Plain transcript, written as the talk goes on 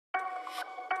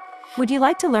Would you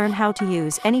like to learn how to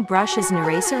use any brush as an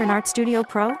eraser in Artstudio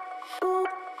Pro?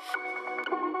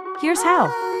 Here's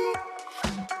how.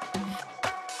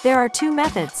 There are two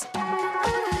methods.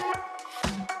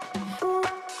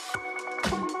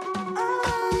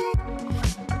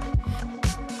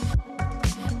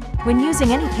 When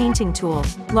using any painting tool,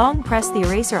 long press the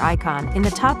eraser icon in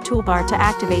the top toolbar to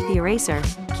activate the eraser,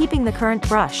 keeping the current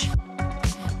brush.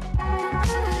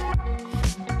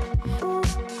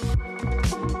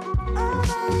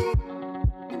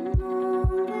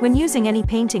 When using any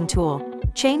painting tool,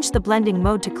 change the blending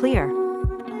mode to clear.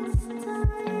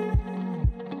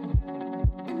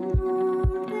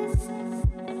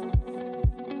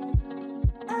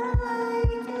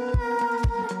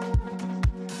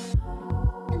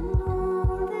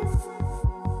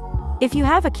 If you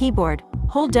have a keyboard,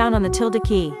 hold down on the tilde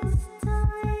key.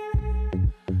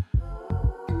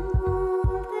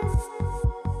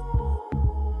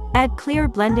 Add clear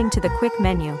blending to the quick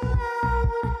menu.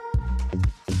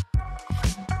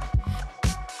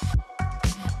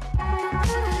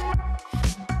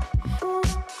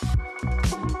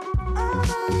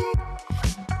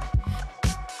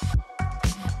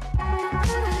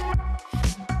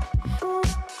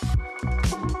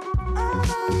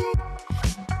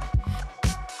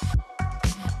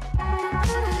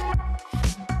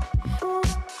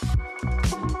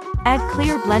 Add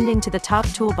clear blending to the top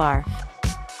toolbar.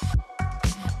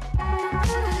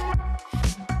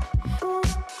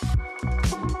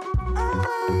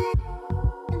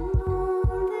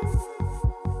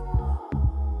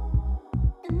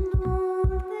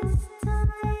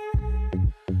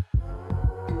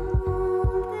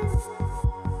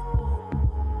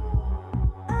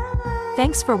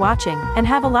 Thanks for watching, and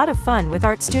have a lot of fun with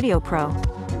Artstudio Pro.